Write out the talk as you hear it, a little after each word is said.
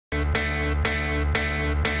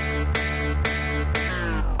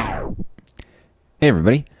Hey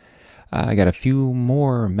everybody, I got a few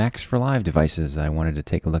more Max for Live devices I wanted to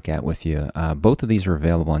take a look at with you. Both of these are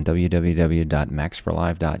available on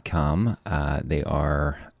www.maxforlive.com. They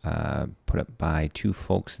are put up by two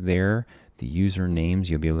folks there. The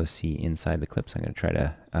usernames you'll be able to see inside the clips. I'm going to try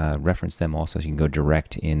to reference them also so you can go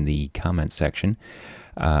direct in the comment section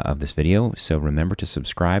of this video. So remember to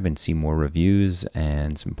subscribe and see more reviews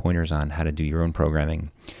and some pointers on how to do your own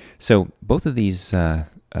programming. So both of these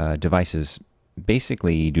devices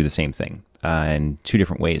basically do the same thing in two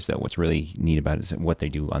different ways, though. What's really neat about it is what they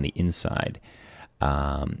do on the inside.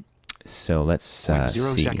 So let's see.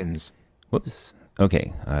 0 seconds. Whoops.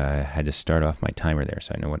 Okay, I had to start off my timer there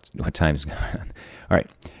so I know what time's going on. All right,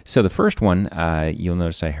 so the first one, you'll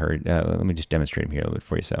notice I heard, let me just demonstrate them here a little bit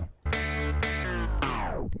for you. So,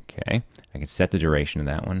 okay, I can set the duration of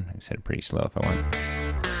that one. I can set it pretty slow if I want.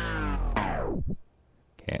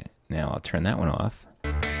 Okay, now I'll turn that one off.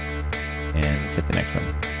 And let's hit the next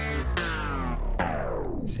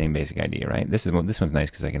one. Same basic idea, right? This one's nice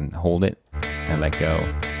because I can hold it and let go.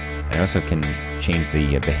 I also can change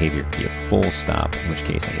the behavior to be a full stop, in which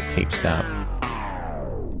case I hit tape stop.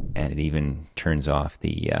 And it even turns off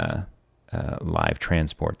the live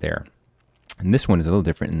transport there. And this one is a little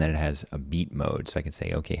different in that it has a beat mode. So I can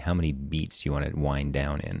say, okay, how many beats do you want to wind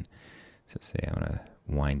down in? So say I want to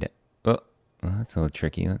wind it. Oh, well, that's a little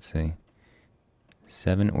tricky. Let's see.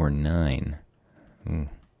 7 or 9. Ooh,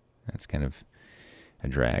 that's kind of a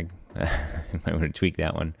drag. I might want to tweak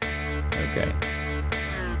that one. Okay.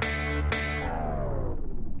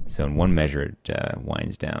 So in one measure, it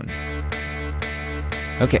winds down.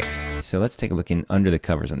 Okay, so let's take a look in under the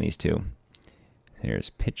covers on these two.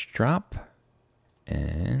 There's pitch drop,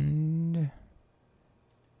 and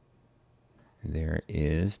there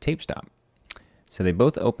is tape stop. So they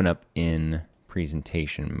both open up in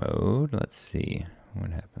presentation mode. Let's see what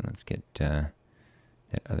happened. Let's get that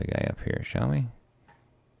other guy up here, shall we?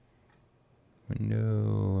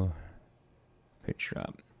 Window, pitch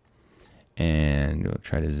drop. And we'll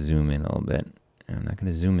try to zoom in a little bit. I'm not going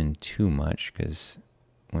to zoom in too much because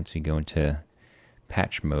once we go into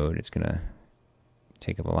patch mode, it's going to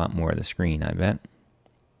take up a lot more of the screen, I bet.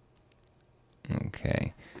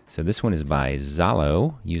 Okay, so this one is by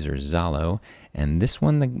Zalo, user Zalo, and this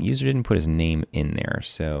one the user didn't put his name in there,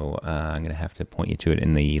 so I'm going to have to point you to it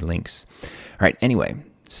in the links. All right, anyway,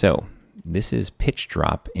 so this is pitch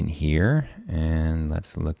drop in here, and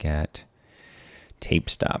let's look at tape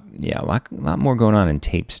stop. Yeah, a lot more going on in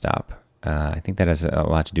tape stop. I think that has a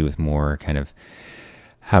lot to do with more kind of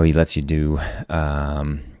how he lets you do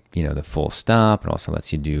you know, the full stop. It also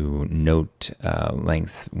lets you do note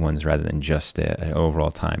length ones rather than just an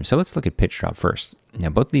overall time. So let's look at pitch drop first. Now,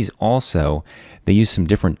 both of these also, they use some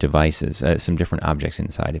different devices, some different objects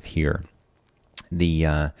inside of here.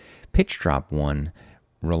 The pitch drop one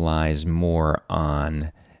relies more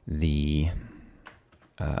on the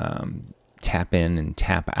tap in and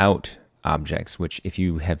tap out objects, which if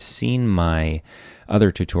you have seen my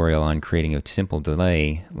other tutorial on creating a simple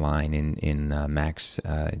delay line in Max,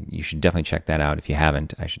 you should definitely check that out if you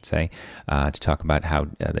haven't, I should say, to talk about how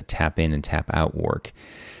the tap in and tap out work.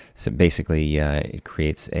 So basically it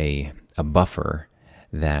creates a buffer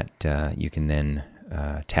that you can then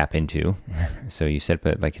tap into. So you set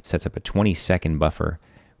up it sets up a 20-second buffer.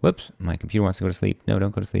 Whoops, my computer wants to go to sleep. No,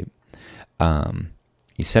 don't go to sleep.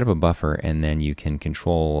 You set up a buffer, and then you can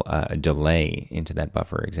control a delay into that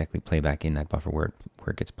buffer, exactly playback in that buffer where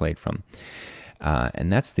it gets played from.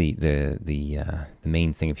 And that's the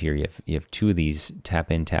main thing of here. You have two of these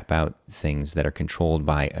tap in, tap out things that are controlled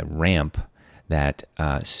by a ramp that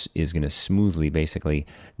is going to smoothly basically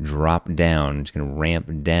drop down. It's going to ramp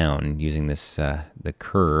down using this the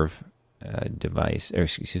curve device, or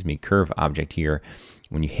excuse me, curve object here.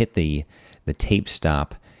 When you hit the tape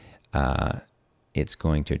stop, it's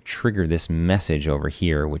going to trigger this message over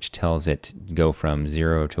here, which tells it to go from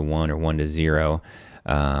 0 to 1 or 1 to 0,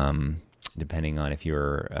 depending on if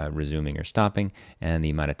you're resuming or stopping, and the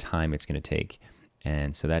amount of time it's going to take.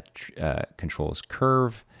 And so that controls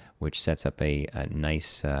curve, which sets up a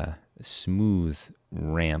nice smooth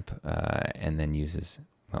ramp, and then uses,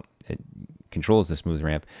 well, it controls the smooth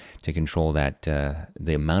ramp to control that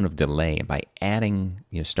the amount of delay. And by adding,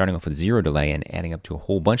 starting off with 0 delay and adding up to a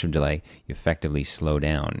whole bunch of delay, you effectively slow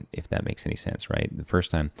down, if that makes any sense, right? The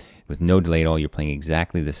first time with no delay at all, you're playing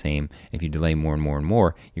exactly the same. If you delay more and more and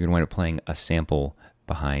more, you're going to wind up playing a sample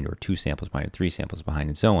behind, or 2 samples behind, or 3 samples behind,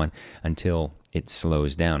 and so on, until it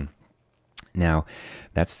slows down. Now,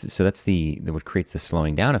 that's what creates the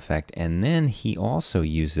slowing down effect. And then he also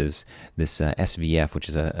uses this SVF, which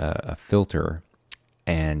is a filter,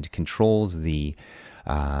 and controls the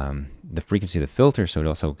the frequency of the filter, so it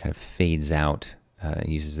also kind of fades out.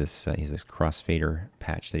 Uses this crossfader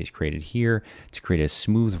patch that he's created here to create a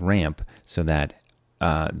smooth ramp, so that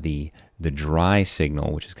the dry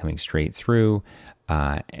signal, which is coming straight through,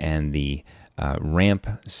 and the ramp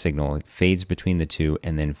signal fades between the two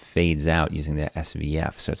and then fades out using the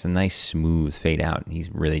SVF. So it's a nice smooth fade out, and he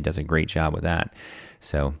really does a great job with that.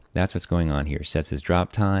 So that's what's going on here. Sets his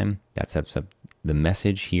drop time. That sets up the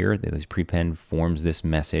message here. This prepend forms this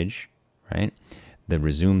message, right? The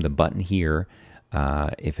resume, the button here,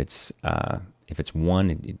 if it's 1,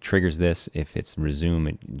 it triggers this. If it's resume,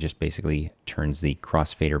 it just basically turns the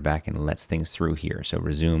crossfader back and lets things through here. So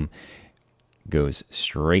resume goes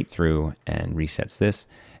straight through and resets this,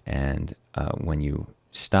 and when you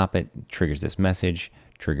stop it, triggers this message,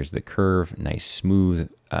 triggers the curve, nice smooth.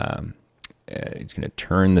 It's going to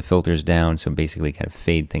turn the filters down, so basically kind of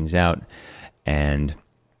fade things out, and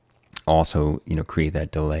also create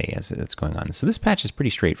that delay as it's going on. So this patch is pretty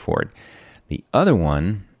straightforward. The other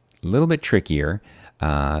one, a little bit trickier.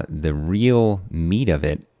 The real meat of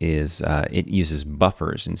it is it uses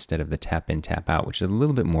buffers instead of the tap in, tap out, which is a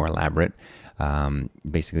little bit more elaborate.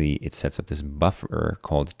 Basically, it sets up this buffer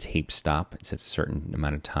called tape stop. It sets a certain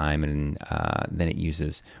amount of time, and then it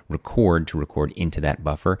uses record to record into that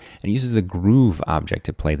buffer, and it uses the groove object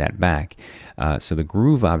to play that back. So the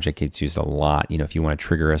groove object gets used a lot. If you want to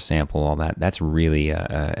trigger a sample, all that, that's really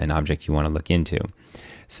an object you want to look into.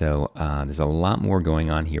 So there's a lot more going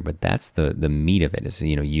on here, but that's the meat of it, is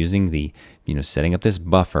using the setting up this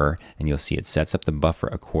buffer, and you'll see it sets up the buffer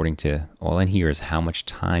according to, all in here is how much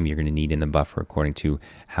time you're going to need in the buffer according to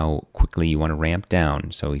how quickly you want to ramp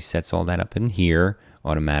down. So he sets all that up in here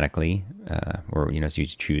automatically, or as you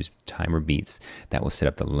choose time or beats. That will set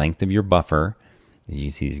up the length of your buffer. You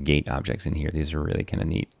see these gate objects in here. These are really kind of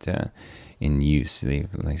neat in use. They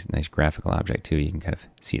have a nice graphical object too. You can kind of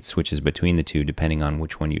see it switches between the two depending on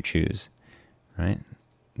which one you choose. Right?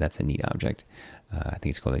 That's a neat object. I think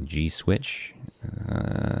it's called a G switch.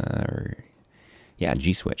 Yeah,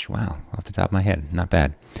 G switch. Wow, off the top of my head, not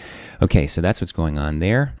bad. Okay, so that's what's going on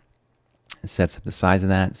there. It sets up the size of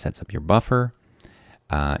that. Sets up your buffer.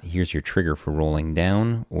 Here's your trigger for rolling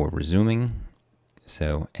down or resuming.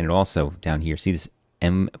 So, and it also down here, see this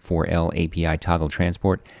M4L API toggle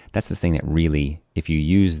transport? That's the thing that really, if you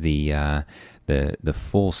use the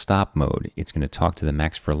full stop mode, it's going to talk to the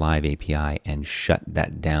Max for Live API and shut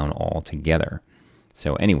that down altogether.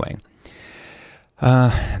 So anyway,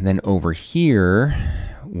 then over here,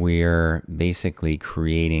 we're basically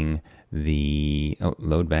creating the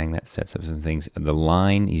load bang that sets up some things. The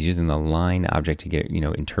line, he's using the line object to get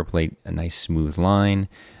interpolate a nice smooth line.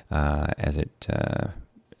 As it,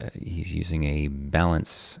 he's using a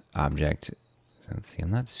balance object. So let's see,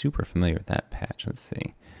 I'm not super familiar with that patch. Let's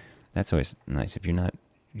see. That's always nice. If you're not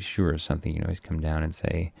sure of something, you can always come down and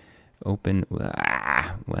say, open,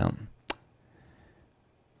 well,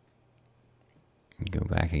 go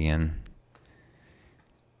back again.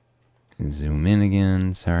 Zoom in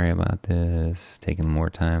again. Sorry about this. Taking more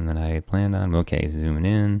time than I planned on. Okay, zooming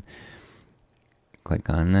in. Click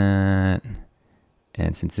on that.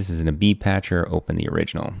 And since this isn't a B patcher, open the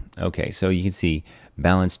original. Okay, so you can see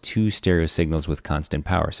balance 2 stereo signals with constant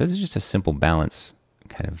power. So this is just a simple balance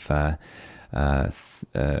kind of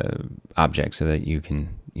object, so that you can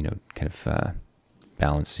kind of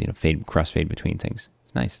balance fade, crossfade between things.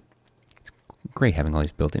 It's nice. It's great having all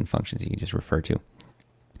these built-in functions you can just refer to.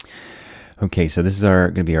 Okay, so this is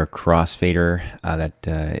going to be our crossfader. That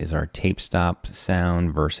is our tape stop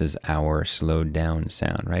sound versus our slowed down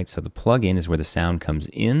sound, right? So the plug-in is where the sound comes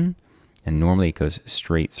in, and normally it goes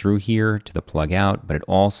straight through here to the plug out, but it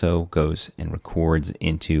also goes and records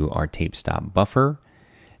into our tape stop buffer.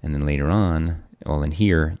 And then later on, all in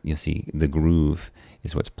here, you'll see the groove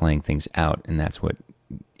is what's playing things out, and that's what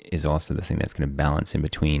is also the thing that's going to balance in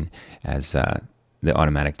between as the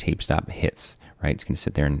automatic tape stop hits, right? It's going to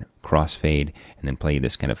sit there and crossfade and then play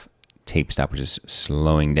this kind of tape stop, which is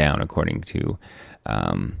slowing down according to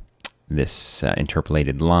this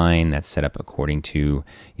interpolated line that's set up according to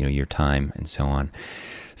your time and so on.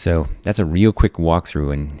 So that's a real quick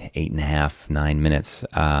walkthrough in 8.5, 9 minutes.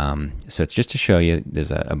 So it's just to show you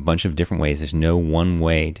there's a bunch of different ways. There's no one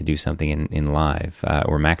way to do something in Live,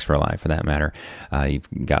 or Max for Live for that matter. You've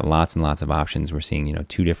got lots and lots of options. We're seeing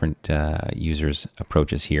 2 different users'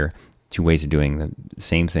 approaches here, 2 ways of doing the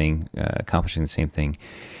same thing, accomplishing the same thing,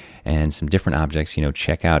 and some different objects.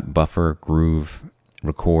 Check out buffer, groove,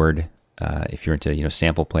 record. If you're into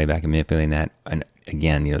sample playback and manipulating that, and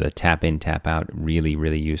again, the tap in, tap out, really,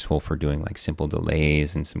 really useful for doing like simple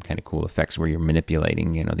delays and some kind of cool effects where you're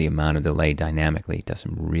manipulating, the amount of delay dynamically. It does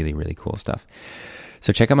some really, really cool stuff.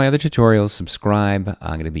 So check out my other tutorials, subscribe.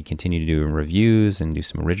 I'm going to be continuing to do reviews and do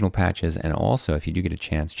some original patches. And also, if you do get a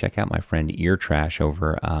chance, check out my friend Ear Trash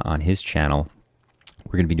over on his channel.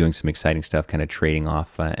 We're going to be doing some exciting stuff, kind of trading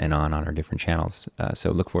off and on our different channels. So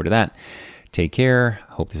look forward to that. Take care.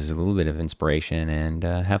 Hope this is a little bit of inspiration, and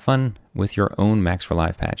have fun with your own Max for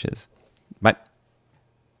Live patches.